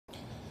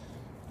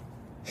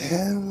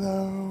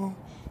Hello,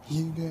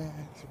 you guys.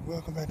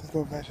 Welcome back to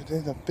Sport Fashion.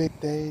 Today's a big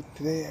day.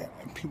 Today,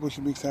 people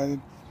should be excited.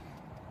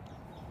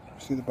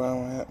 See the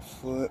bottom of that?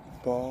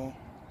 Football.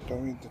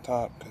 Don't read the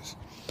top, because,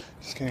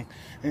 just kidding.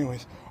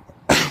 Anyways,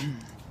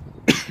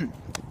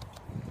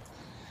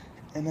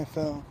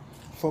 NFL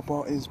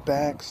football is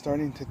back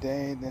starting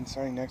today, then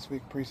starting next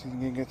week.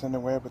 Preseason game gets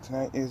underway, but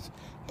tonight is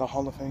the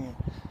Hall of Fame.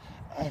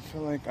 I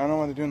feel like I don't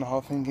want to do the Hall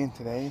of Fame game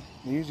today.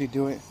 They usually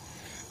do it.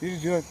 To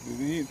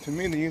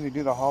me, they usually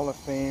do the Hall of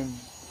Fame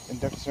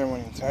induction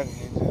ceremony on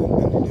Saturday, and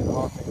then they do the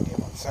Hall of Fame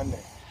game on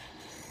Sunday.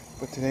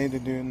 But today they're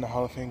doing the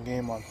Hall of Fame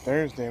game on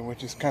Thursday,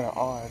 which is kind of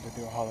odd to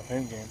do a Hall of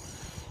Fame game.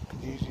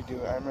 They usually do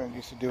it. I remember they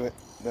used to do it,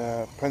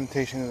 the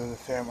presentation of the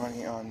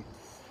ceremony on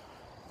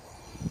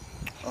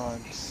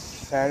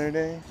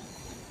Saturday,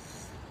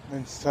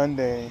 then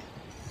Sunday.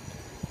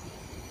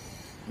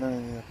 None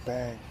in the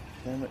bag.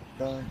 Damn it,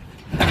 dog.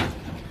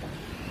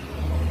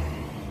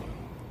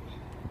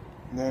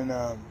 Then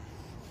I'm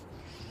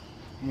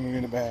gonna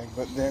get a bag.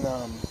 But then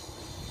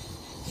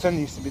Sunday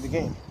used to be the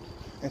game.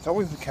 It's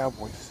always the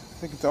Cowboys. I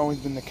think it's always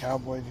been the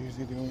Cowboys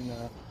usually doing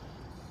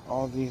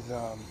all these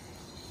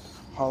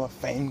Hall of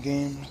Fame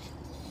games.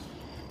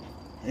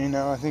 You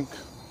know, I don't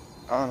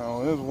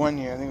know, it was one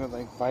year, I think it was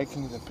like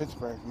Vikings and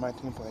Pittsburgh, my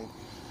team played.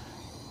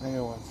 I think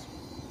it was.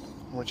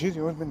 Well, it's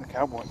usually always been the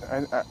Cowboys.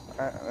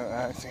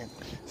 I see.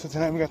 So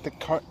tonight we got the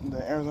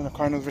Arizona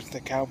Cardinals versus the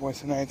Cowboys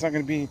tonight. It's not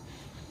gonna be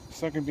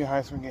a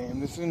high scoring game.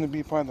 This is gonna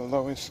be probably the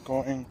lowest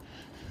scoring,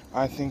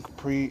 I think,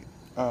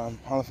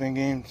 Hall of Fame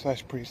game /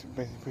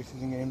 basically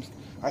preseason games.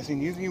 I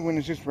think usually when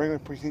it's just regular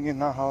preseason game,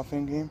 not Hall of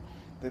Fame game,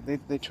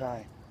 they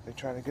try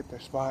to get their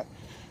spot,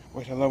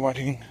 which I love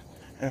watching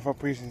NFL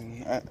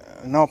preseason.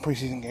 And all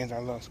preseason games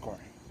are low scoring.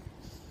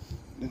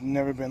 There's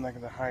never been like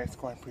the highest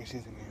scoring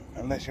preseason game,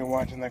 unless you're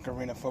watching like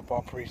arena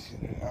football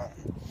preseason.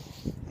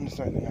 I'm just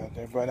throwing that out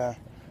there, but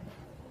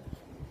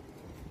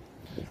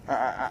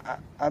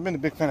I've been a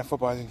big fan of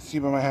football, as you can see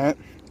by my hat.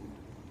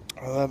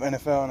 I love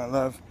NFL and I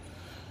love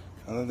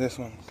this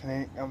one.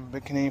 I'm a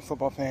big Canadian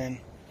football fan.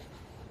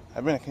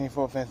 I've been a Canadian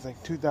football fan since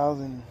like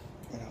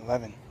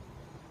 2011.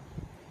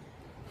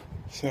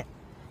 So I've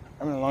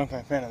been a long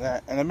time fan of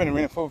that. And I've been an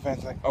arena football fan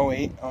since like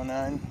 08,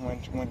 09,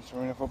 when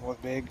arena football was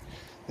big.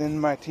 Then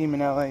my team in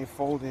LA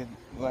folded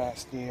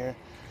last year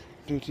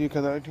because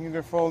other teams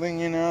are folding,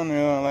 you know, and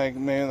there were like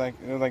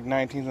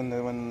 9 teams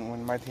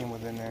when my team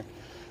was in there.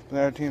 But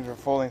the other teams were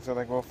folding, so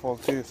like we'll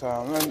fold too. So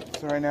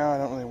right now I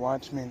don't really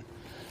watch.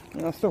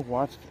 I still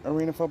watch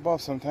arena football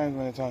sometimes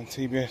when it's on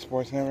CBS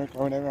Sports Network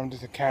or whatever. I'm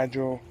just a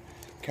casual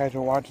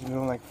watcher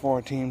doing like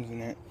 4 teams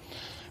in it.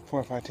 4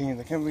 or 5 teams.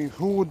 I can't believe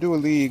who would do a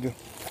league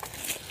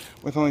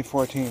with only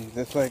 4 teams.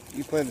 It's like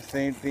you play the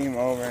same team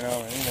over and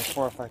over. I think like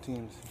 4 or 5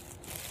 teams.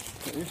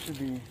 So it should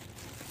be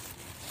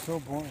so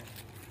boring.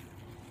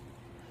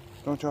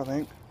 Don't y'all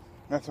think?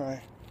 That's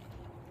why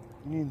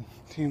you need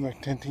teams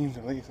like 10 teams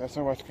at least. I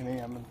started watching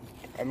Canadian.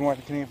 I've been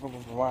watching Canadian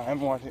football for a while. I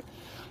haven't watched it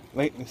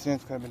lately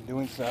since because I've been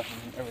doing stuff,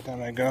 and every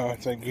time I go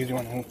it's like usually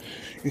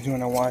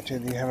when I watch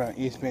it you have an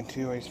ESPN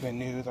 2 or ESPN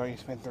News or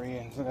ESPN 3,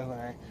 and so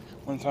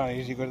when it's on I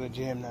usually go to the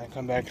gym and I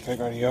come back, it's like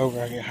already over.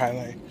 I get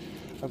highlight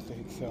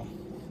updates. So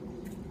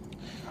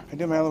I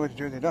do my elevator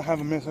jersey. I don't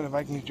have a Minnesota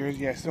Vikings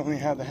jersey. I still only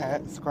have the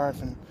hat,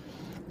 scarf, and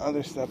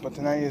other stuff, but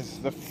tonight is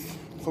the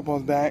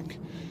football's back,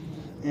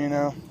 you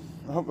know.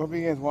 I hope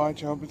you guys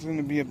watch. I hope it's going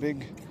to be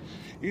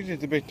usually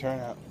it's a big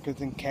turnout because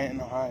it's in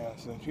Canton, Ohio,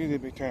 so it's usually a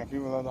big turnout.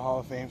 People love the Hall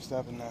of Fame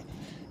stuff and the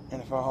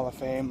NFL Hall of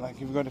Fame. Like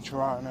if you go to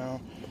Toronto,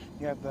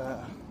 you got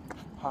the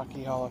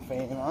Hockey Hall of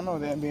Fame. I don't know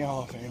what the NBA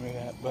Hall of Fame is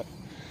at, but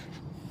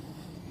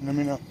let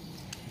me know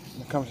in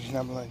the conversation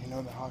down below. You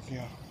know the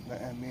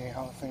NBA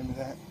Hall of Fame is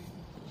at,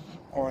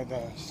 or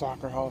the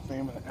Soccer Hall of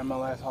Fame, or the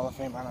MLS Hall of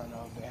Fame. I don't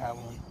know if they have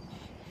one.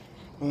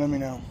 But let me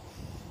know.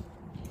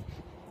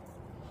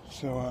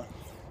 So,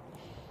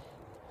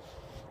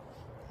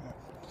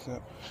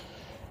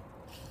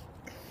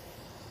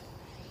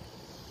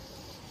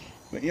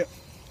 but yep.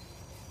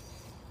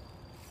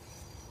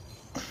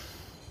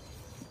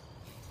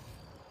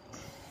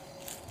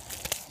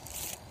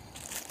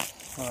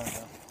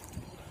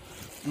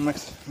 I'm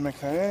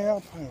excited. Yeah,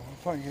 I'll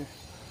probably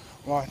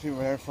watch it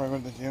whatever before I go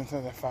to the gym. So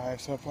at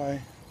 5, so I'll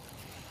probably,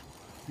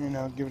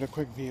 give it a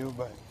quick view,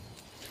 but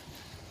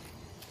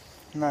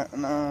I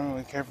don't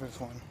really care for this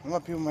one. A lot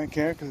of people might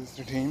care because it's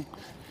their team.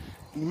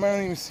 You might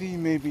not even see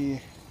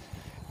maybe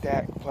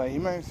Dak play. You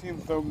might see him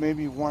throw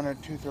maybe 1 or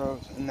 2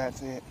 throws, and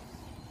that's it.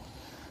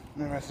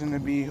 And the rest is going to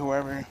be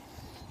whoever it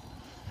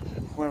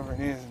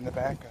is in the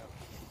backup.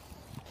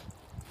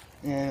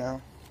 You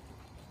know,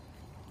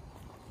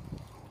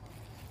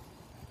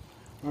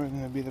 whoever's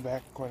going to be the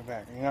back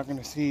quarterback. You're not going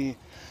to see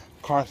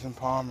Carson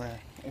Palmer.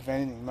 If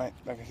anything, you might,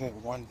 like I said,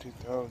 1, 2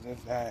 throws,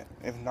 if that,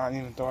 if not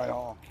even throw at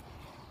all.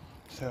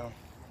 So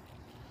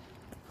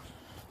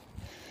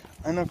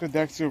I know because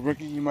Dak's a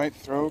rookie, you might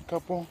throw a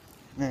couple.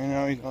 You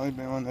know, he's only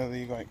been in the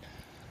league like,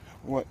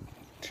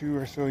 2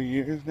 or so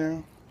years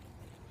now?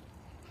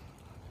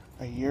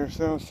 A year or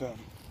so, so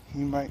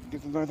he might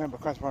get some time, but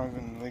Carson Palmer's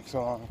been in the league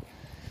so long.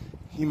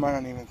 he might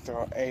not even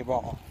throw a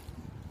ball.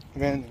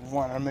 If anything,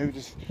 one, or maybe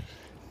just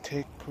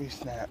take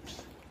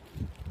pre-snaps.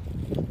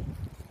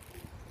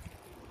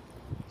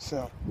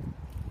 So,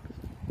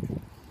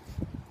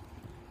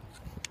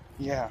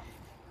 yeah,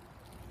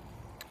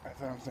 that's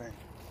what I'm saying.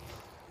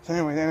 So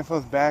anyway, the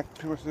NFL's back.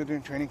 People are still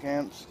doing training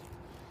camps.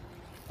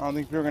 I don't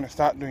think people are going to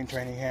stop doing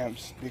training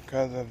camps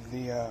because of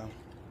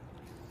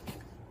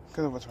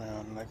what's going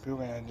on. Like,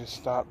 people are going to just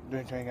stop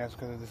doing training camps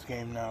because of this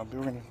game now.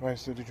 People are going to probably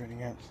still do training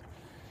camps.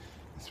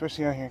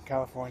 Especially out here in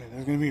California.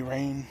 There's going to be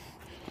rain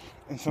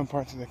in some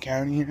parts of the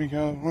county here in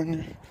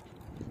California.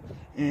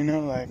 You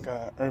know, like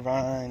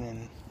Irvine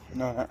and,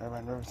 no, not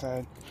Irvine,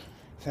 Riverside,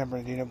 San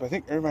Bernardino. But I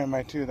think Irvine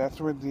might too. That's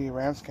where the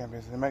Rams camp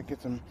is. They might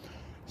get some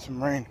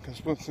rain.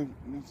 Because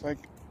it's like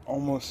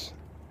almost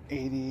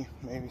 80,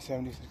 maybe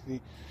 70,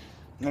 60,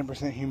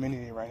 90%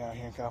 humidity right now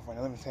here in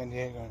California. I live in San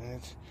Diego, and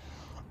it's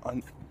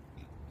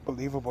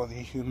unbelievable, the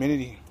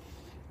humidity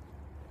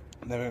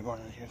that we're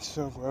going on here. It's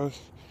so gross.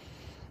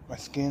 My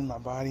skin, my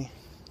body,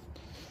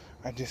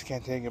 I just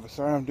can't take it. But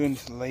sorry I'm doing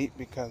this late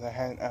because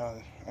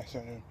I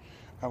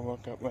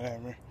woke up,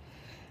 whatever,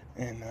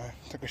 and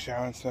took a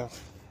shower and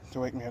stuff to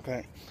wake me up.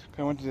 Cause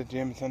I went to the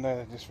gym, and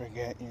sometimes I just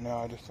forget, you know,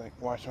 I just like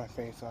wash my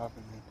face off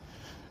and then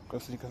go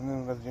sleep. Because I'm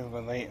going to go to the gym,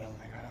 go late, and I'm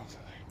like, I don't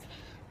feel like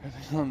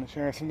everything on the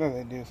shower. Sometimes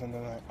I do,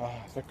 sometimes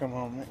so I come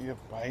home and eat a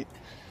bite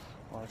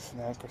or a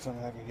snack or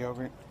something like a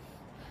yogurt.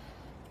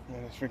 And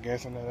I just forget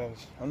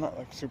sometimes. I'm not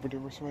like super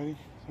duper sweaty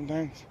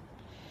sometimes,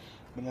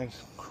 but I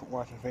just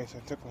wash my face.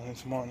 I took one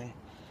this morning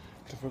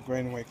to feel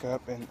great and wake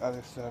up and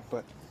other stuff,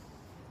 but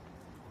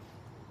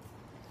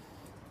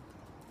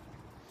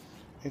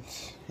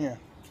it's, yeah.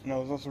 And I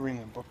was also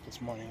reading a book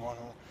this morning, one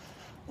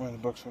of the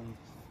books from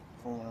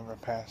one of our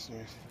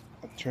pastors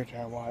at the church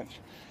I watch.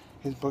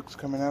 His book's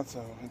coming out,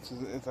 so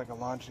it's like a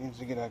launch. You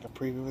to get like a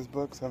preview of his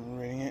book, so I've been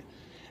reading it,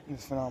 and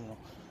it's phenomenal.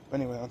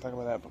 But anyway, I'll talk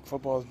about that. But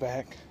football is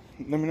back.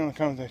 Let me know in the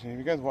comment section if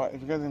you guys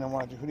gonna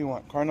watch it. Who do you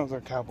want, Cardinals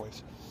or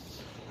Cowboys?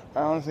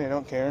 I honestly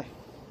don't care.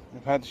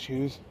 If I had to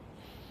choose,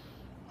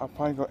 I'll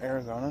probably go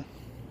Arizona.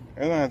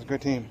 Arizona has a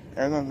good team.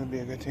 Arizona's gonna be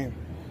a good team.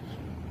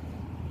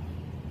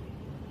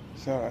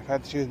 So if I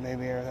had to choose,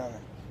 maybe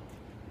Arizona.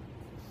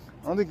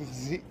 I don't think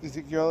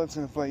Ezekiel Elliott's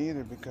gonna play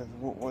either because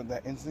what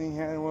that incident he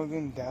had was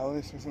in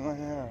Dallas or something like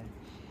that, or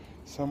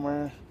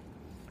somewhere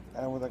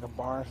with like a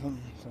bar or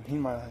something. So he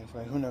might not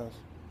play. Who knows?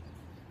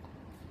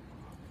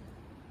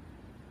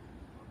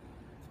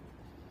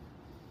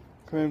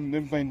 Cause they've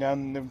been playing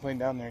down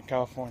there in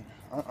California.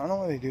 I don't know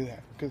why they do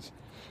that because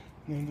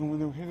when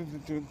they were here to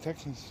do the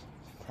Texans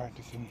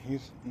practice in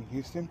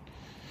Houston,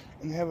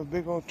 and they have a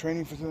big old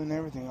training facility and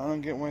everything. I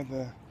don't get why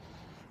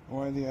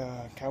the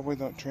Cowboys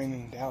don't train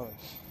in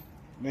Dallas.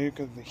 Maybe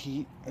because of the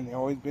heat, and they've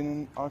always been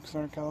in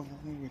Oxnard,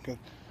 California. Because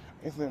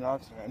I used to live in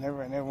Oxnard. I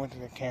never went to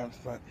their camps,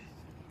 but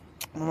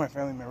one of my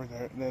family members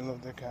they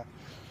love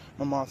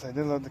my mom said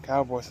they love the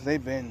Cowboys, so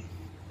they've been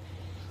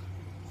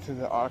to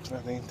the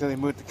Oxnard thing until they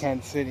moved to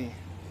Kansas City.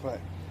 But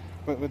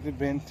they've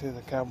been to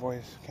the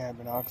Cowboys camp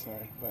in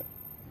Oxnard. But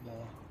no,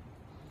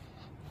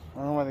 I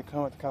don't know why they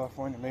come up to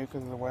California. Maybe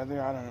because of the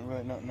weather. I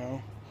don't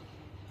know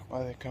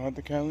why they come up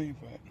to Cali,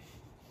 but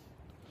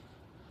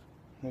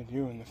they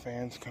do, and the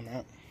fans come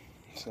out.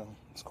 So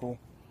it's cool.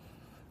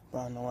 But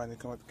I don't know why they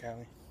come up to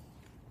Cali.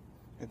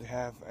 If they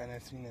have, and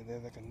I've seen that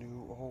there's like a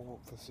new whole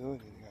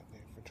facility they got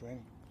there for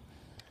training.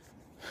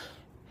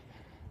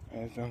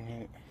 I just don't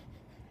get it.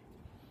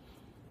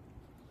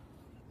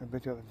 I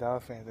bet you all the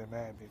Dallas fans are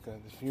mad because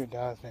if you're a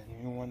Dallas fan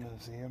and you want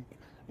to see them,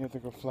 you have to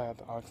go fly out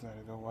to Oxnard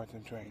to go watch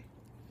them train.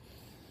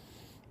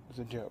 It's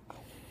a joke.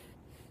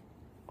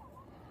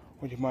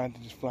 Would you mind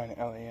to just fly to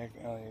LAX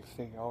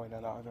City all the way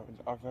down to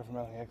Oxnard? Oxnard from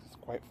LAX is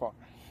quite far.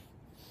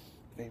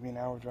 Maybe an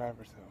hour drive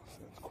or so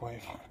it's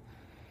quite far.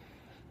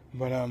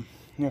 But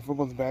yeah,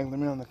 football's back. Let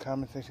me know in the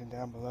comment section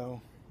down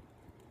below.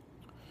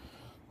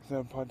 So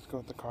I'll probably just go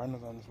with the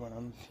Cardinals on this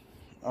one.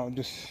 I'll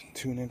just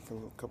tune in for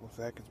a couple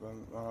seconds, but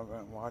I'm not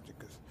going to watch it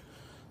because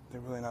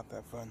they're really not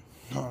that fun,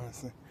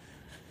 honestly.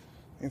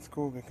 It's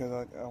cool because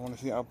I want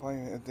to see. I'll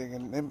probably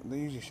they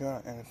usually show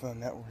on NFL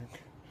Network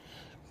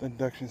the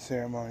induction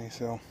ceremony,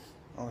 so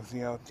I want to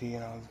see LT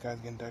and all those guys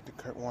get inducted.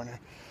 Kurt Warner,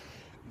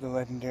 the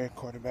legendary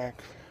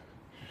quarterback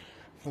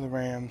for the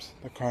Rams,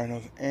 the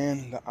Cardinals,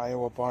 and the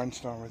Iowa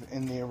Barnstormers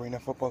in the Arena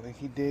Football League.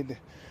 He did,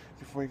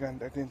 before he got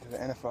inducted into the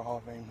NFL Hall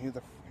of Fame,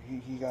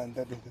 he got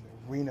inducted into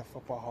the Arena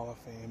Football Hall of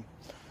Fame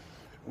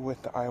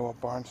with the Iowa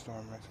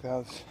Barnstormers. That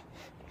was,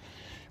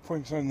 before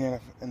he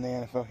started in the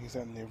NFL, he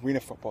started in the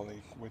Arena Football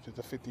League, which is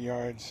the 50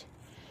 yards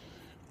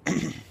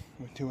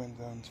with 2 end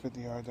zones,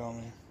 50 yards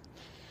only.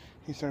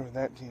 He started with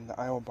that team, the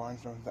Iowa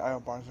Barnstormers. The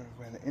Iowa Barnstormers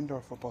play in the Indoor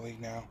Football League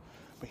now.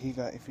 But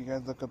if you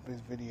guys look up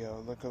his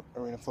video, look up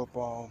Arena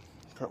Football,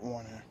 Kurt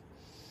Warner,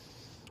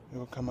 it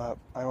will come up.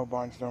 Iowa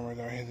Barnstormers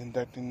are his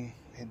inducting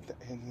to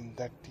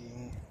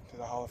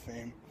the Hall of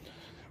Fame,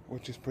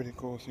 which is pretty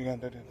cool. So you got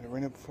inducted to the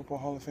Arena Football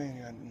Hall of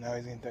Fame, now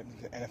he's inducted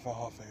to the NFL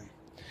Hall of Fame.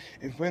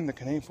 If you're in the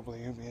Canadian Football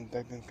League, he'll be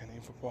inducted in the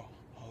Canadian Football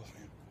Hall of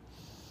Fame.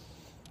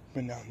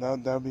 But no,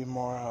 that'll be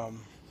more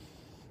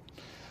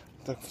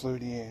Doug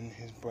Flutie and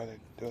his brother,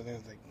 I think it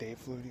was like Dave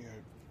Flutie,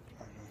 or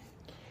I don't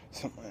know,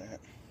 something like that.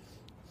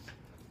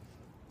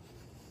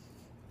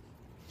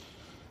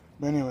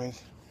 But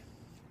anyways,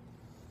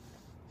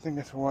 thank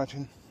you guys for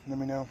watching. Let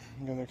me know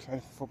if you guys are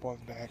excited for football's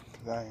back,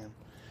 because I am.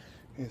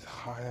 It's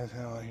hot as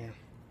hell out here.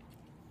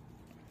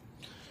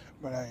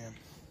 But I am.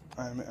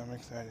 I'm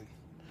excited.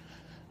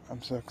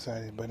 I'm so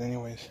excited. But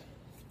anyways,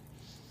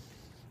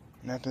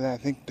 and after that, I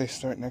think they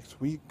start next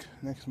week,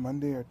 next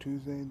Monday or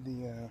Tuesday,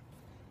 the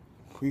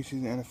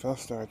preseason NFL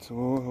starts. So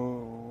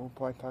we'll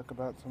probably talk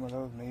about some of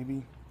those,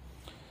 maybe.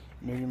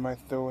 Maybe might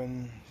throw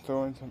in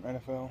some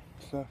NFL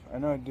stuff. I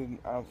know I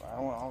didn't. I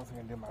was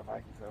gonna do my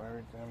Vikings though.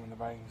 Every time when the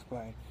Vikings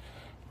play,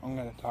 I'm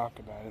gonna talk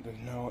about it. There's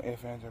no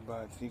ifs, ands, or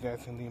buts. You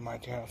guys can leave my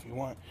channel if you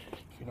want.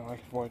 If you don't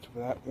like sports, but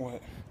that's what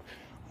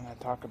I'm gonna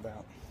talk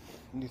about.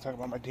 I need to talk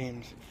about my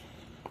teams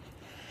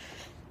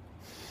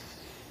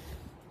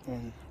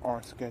and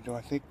our schedule.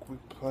 I think we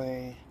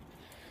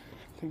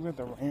got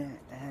the Rams.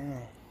 I don't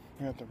know.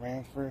 We got the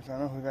Rams first. I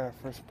don't know who got our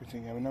first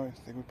preseason game. I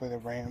think we play the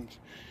Rams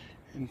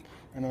in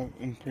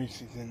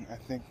preseason. I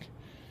think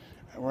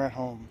we're at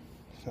home.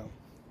 So,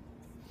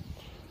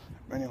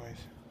 anyways,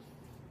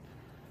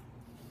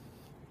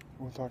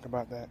 we'll talk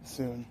about that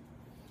soon.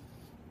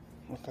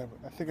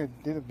 I think I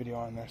did a video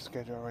on their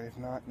schedule already. If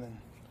not, then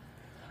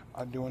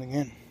I'll do one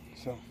again.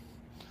 So,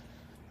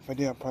 if I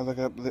did, I'll probably look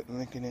it up,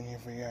 link it in here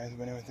for you guys.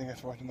 But anyway,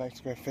 thanks for watching. Like,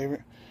 subscribe,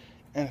 favorite.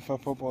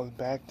 NFL football is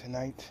back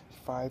tonight,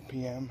 5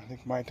 p.m. I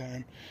think my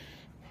time.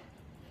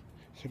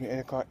 Should be 8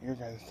 o'clock your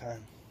guys'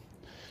 time.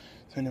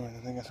 So anyway,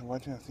 thanks for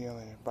watching. I'll see you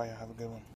later. Bye. Have a good one.